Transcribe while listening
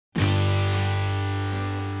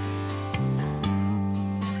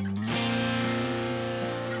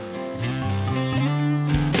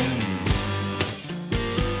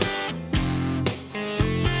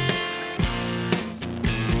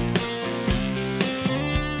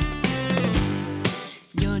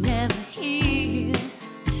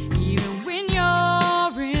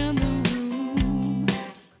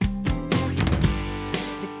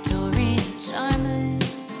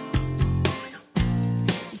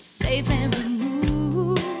safe and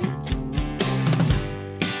removed.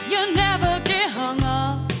 You never get hung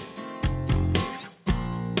up.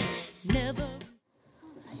 Never.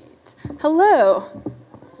 Hello.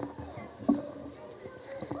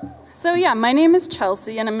 So yeah, my name is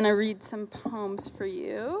Chelsey, and I'm going to read some poems for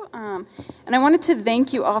you. And I wanted to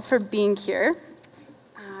thank you all for being here,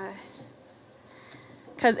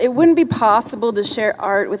 because it wouldn't be possible to share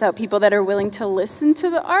art without people that are willing to listen to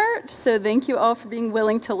the art. So thank you all for being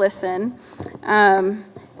willing to listen. I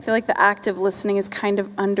feel like the act of listening is kind of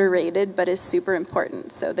underrated, but is super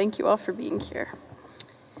important. So thank you all for being here.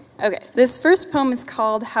 Okay, this first poem is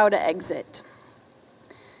called How to Exit.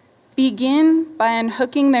 Begin by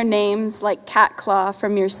unhooking their names like cat claw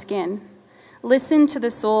from your skin. Listen to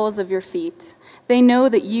the soles of your feet. They know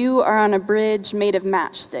that you are on a bridge made of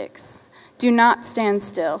matchsticks. Do not stand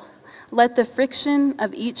still. Let the friction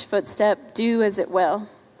of each footstep do as it will.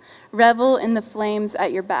 Revel in the flames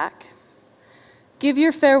at your back. Give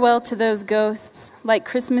your farewell to those ghosts, like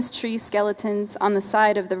Christmas tree skeletons on the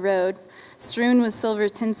side of the road, strewn with silver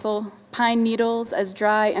tinsel, pine needles as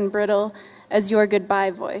dry and brittle as your goodbye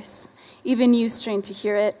voice. Even you strain to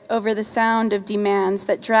hear it over the sound of demands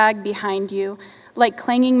that drag behind you, like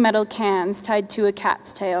clanging metal cans tied to a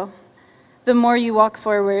cat's tail. The more you walk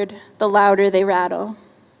forward, the louder they rattle.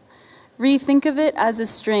 Rethink of it as a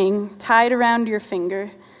string tied around your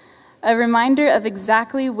finger, a reminder of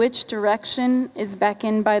exactly which direction is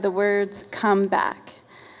beckoned by the words, come back.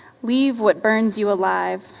 Leave what burns you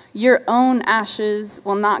alive. Your own ashes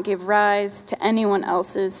will not give rise to anyone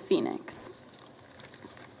else's phoenix.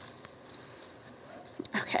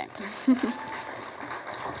 Okay.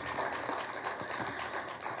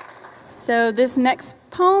 So this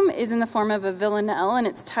next poem is in the form of a villanelle, and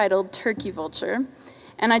it's titled Turkey Vulture.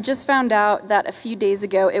 And I just found out that a few days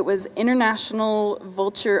ago it was International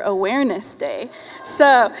Vulture Awareness Day.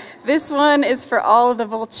 So this one is for all of the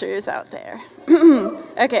vultures out there.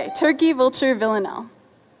 Okay, Turkey Vulture Villanelle.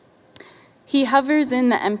 He hovers in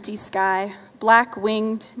the empty sky,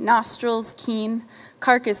 black-winged, nostrils keen,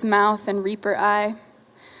 carcass mouth and reaper eye.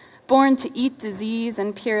 Born to eat disease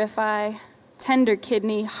and purify, tender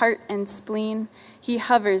kidney, heart and spleen, he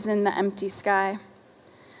hovers in the empty sky.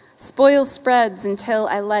 Spoil spreads until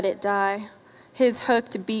I let it die. His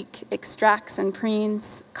hooked beak extracts and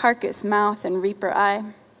preens, carcass mouth and reaper eye.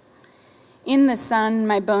 In the sun,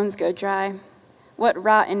 my bones go dry. What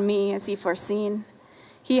rot in me has he foreseen?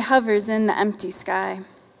 He hovers in the empty sky.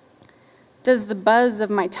 Does the buzz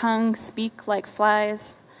of my tongue speak like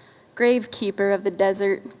flies? Gravekeeper of the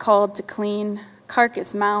desert, called to clean,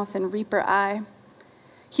 carcass mouth and reaper eye.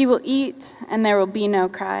 He will eat, and there will be no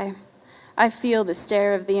cry. I feel the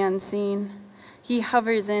stare of the unseen. He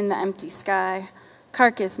hovers in the empty sky,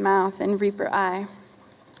 carcass mouth and reaper eye.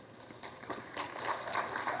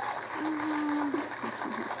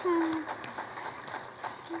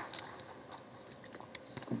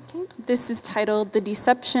 Okay. This is titled The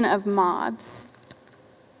Deception of Moths.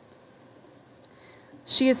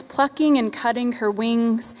 She is plucking and cutting her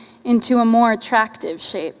wings into a more attractive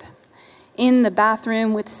shape. In the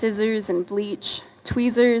bathroom with scissors and bleach,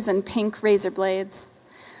 tweezers and pink razor blades.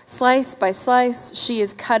 Slice by slice, she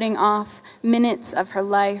is cutting off minutes of her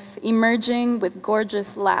life, emerging with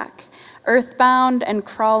gorgeous lack, earthbound and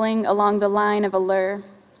crawling along the line of allure.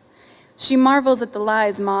 She marvels at the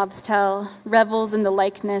lies moths tell, revels in the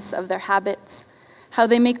likeness of their habits, how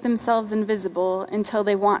they make themselves invisible until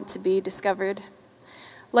they want to be discovered.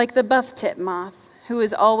 Like the buff-tip moth, who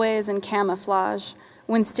is always in camouflage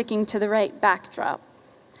when sticking to the right backdrop,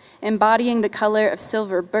 embodying the color of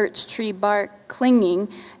silver birch tree bark, clinging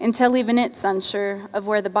until even it's unsure of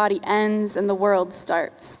where the body ends and the world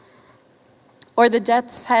starts. Or the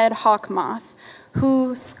death's head hawk moth,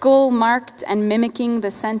 who, skull-marked and mimicking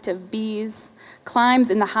the scent of bees, climbs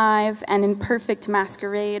in the hive and in perfect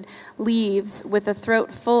masquerade leaves with a throat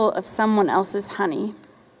full of someone else's honey.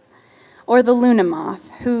 Or the Luna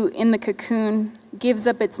moth, who, in the cocoon, gives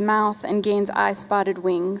up its mouth and gains eye-spotted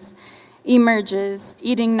wings, emerges,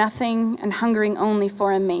 eating nothing and hungering only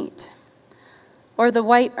for a mate. Or the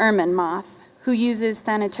white ermine moth, who uses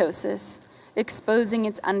thanatosis, exposing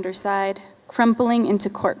its underside, crumpling into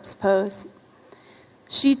corpse pose.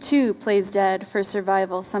 She too plays dead for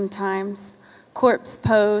survival sometimes, corpse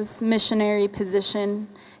pose, missionary position,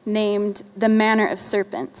 named the manner of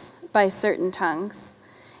serpents by certain tongues.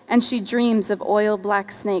 And she dreams of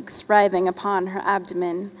oil-black snakes writhing upon her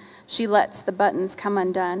abdomen. She lets the buttons come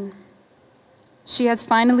undone. She has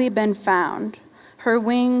finally been found. Her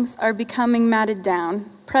wings are becoming matted down,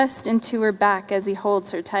 pressed into her back as he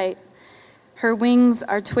holds her tight. Her wings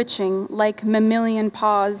are twitching like mammalian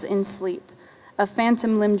paws in sleep, a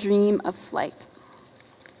phantom limb dream of flight.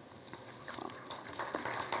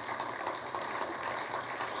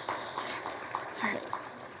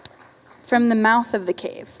 From the mouth of the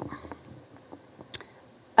cave.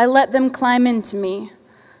 I let them climb into me.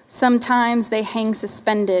 Sometimes they hang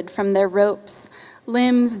suspended from their ropes,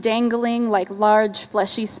 limbs dangling like large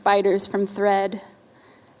fleshy spiders from thread.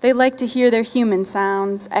 They like to hear their human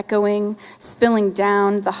sounds echoing, spilling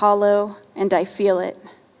down the hollow, and I feel it.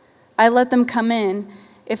 I let them come in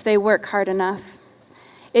if they work hard enough.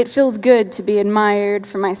 It feels good to be admired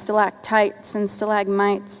for my stalactites and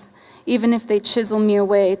stalagmites, even if they chisel me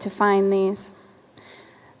away to find these.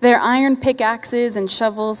 Their iron pickaxes and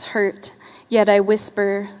shovels hurt, yet I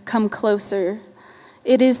whisper, come closer.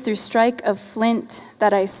 It is through strike of flint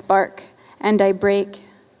that I spark and I break.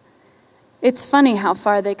 It's funny how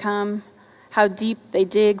far they come, how deep they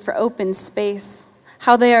dig for open space,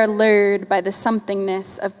 how they are lured by the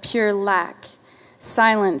somethingness of pure lack,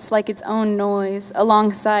 silence like its own noise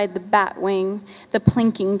alongside the bat wing, the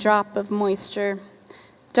plinking drop of moisture,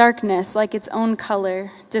 darkness like its own color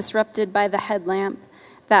disrupted by the headlamp,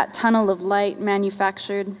 that tunnel of light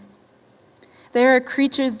manufactured. There are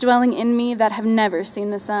creatures dwelling in me that have never seen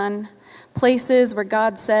the sun, places where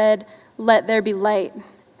God said, let there be light,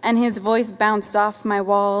 and his voice bounced off my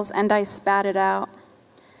walls and I spat it out.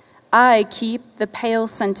 I keep the pale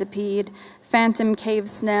centipede, phantom cave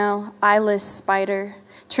snail, eyeless spider,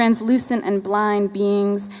 translucent and blind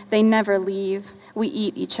beings, they never leave, we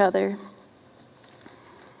eat each other.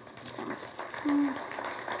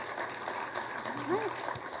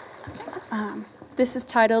 This is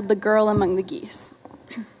titled The Girl Among the Geese.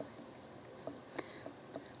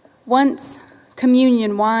 Once,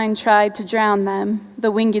 communion wine tried to drown them,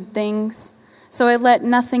 the winged things, so I let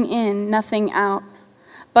nothing in, nothing out.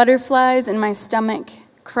 Butterflies in my stomach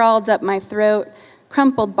crawled up my throat,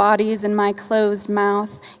 crumpled bodies in my closed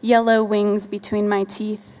mouth, yellow wings between my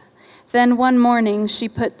teeth. Then one morning she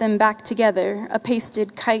put them back together, a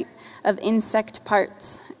pasted kite of insect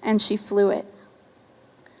parts, and she flew it.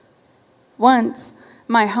 Once,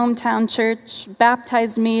 my hometown church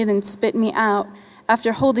baptized me, then spit me out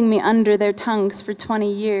after holding me under their tongues for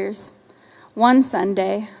 20 years. One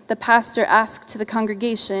Sunday, the pastor asked the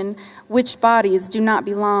congregation which bodies do not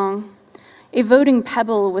belong. A voting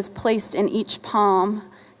pebble was placed in each palm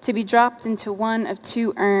to be dropped into one of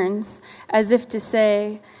two urns, as if to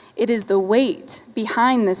say, it is the weight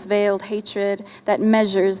behind this veiled hatred that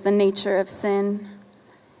measures the nature of sin.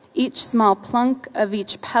 Each small plunk of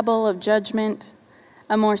each pebble of judgment,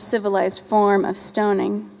 a more civilized form of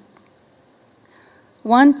stoning.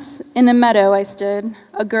 Once in a meadow I stood,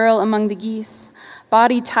 a girl among the geese,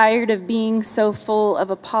 body tired of being so full of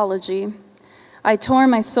apology. I tore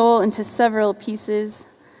my soul into several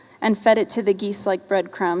pieces and fed it to the geese like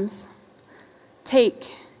breadcrumbs.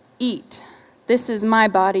 Take, eat, this is my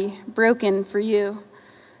body, broken for you.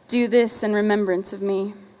 Do this in remembrance of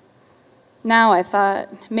me. Now, I thought,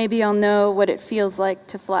 maybe I'll know what it feels like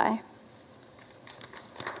to fly.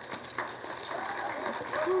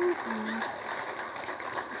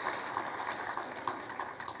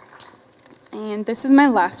 And this is my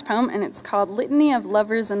last poem, and it's called Litany of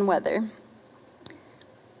Lovers and Weather.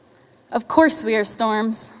 Of course we are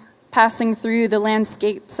storms, passing through the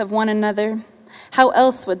landscapes of one another. How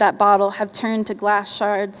else would that bottle have turned to glass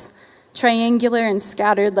shards, triangular and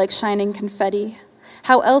scattered like shining confetti?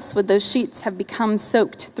 How else would those sheets have become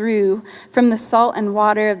soaked through from the salt and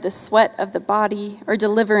water of the sweat of the body or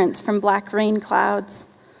deliverance from black rain clouds?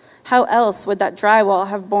 How else would that drywall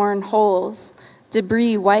have borne holes,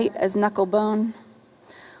 debris white as knucklebone?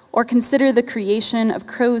 Or consider the creation of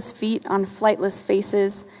crow's feet on flightless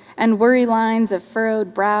faces and worry lines of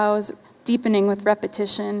furrowed brows deepening with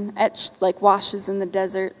repetition, etched like washes in the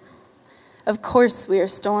desert. Of course we are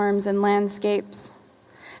storms and landscapes.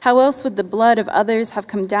 How else would the blood of others have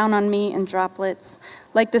come down on me in droplets,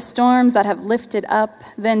 like the storms that have lifted up,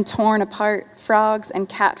 then torn apart, frogs and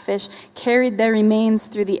catfish carried their remains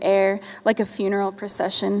through the air like a funeral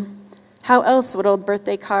procession? How else would old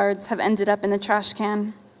birthday cards have ended up in the trash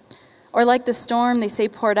can? Or like the storm they say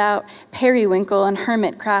poured out periwinkle and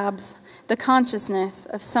hermit crabs, the consciousness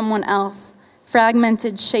of someone else,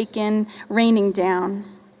 fragmented, shaken, raining down.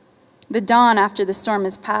 The dawn after the storm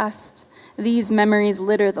is past, these memories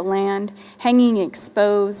litter the land, hanging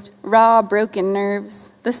exposed, raw, broken nerves,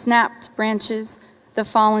 the snapped branches, the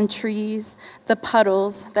fallen trees, the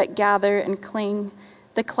puddles that gather and cling,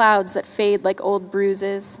 the clouds that fade like old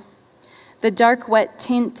bruises, the dark, wet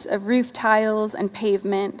tint of roof tiles and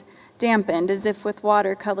pavement, dampened as if with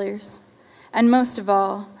watercolors, and most of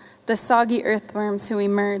all, the soggy earthworms who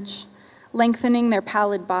emerge, lengthening their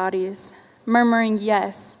pallid bodies, murmuring,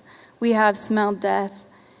 yes, we have smelled death,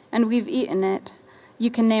 and we've eaten it. You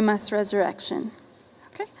can name us resurrection.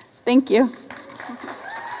 Okay, thank you.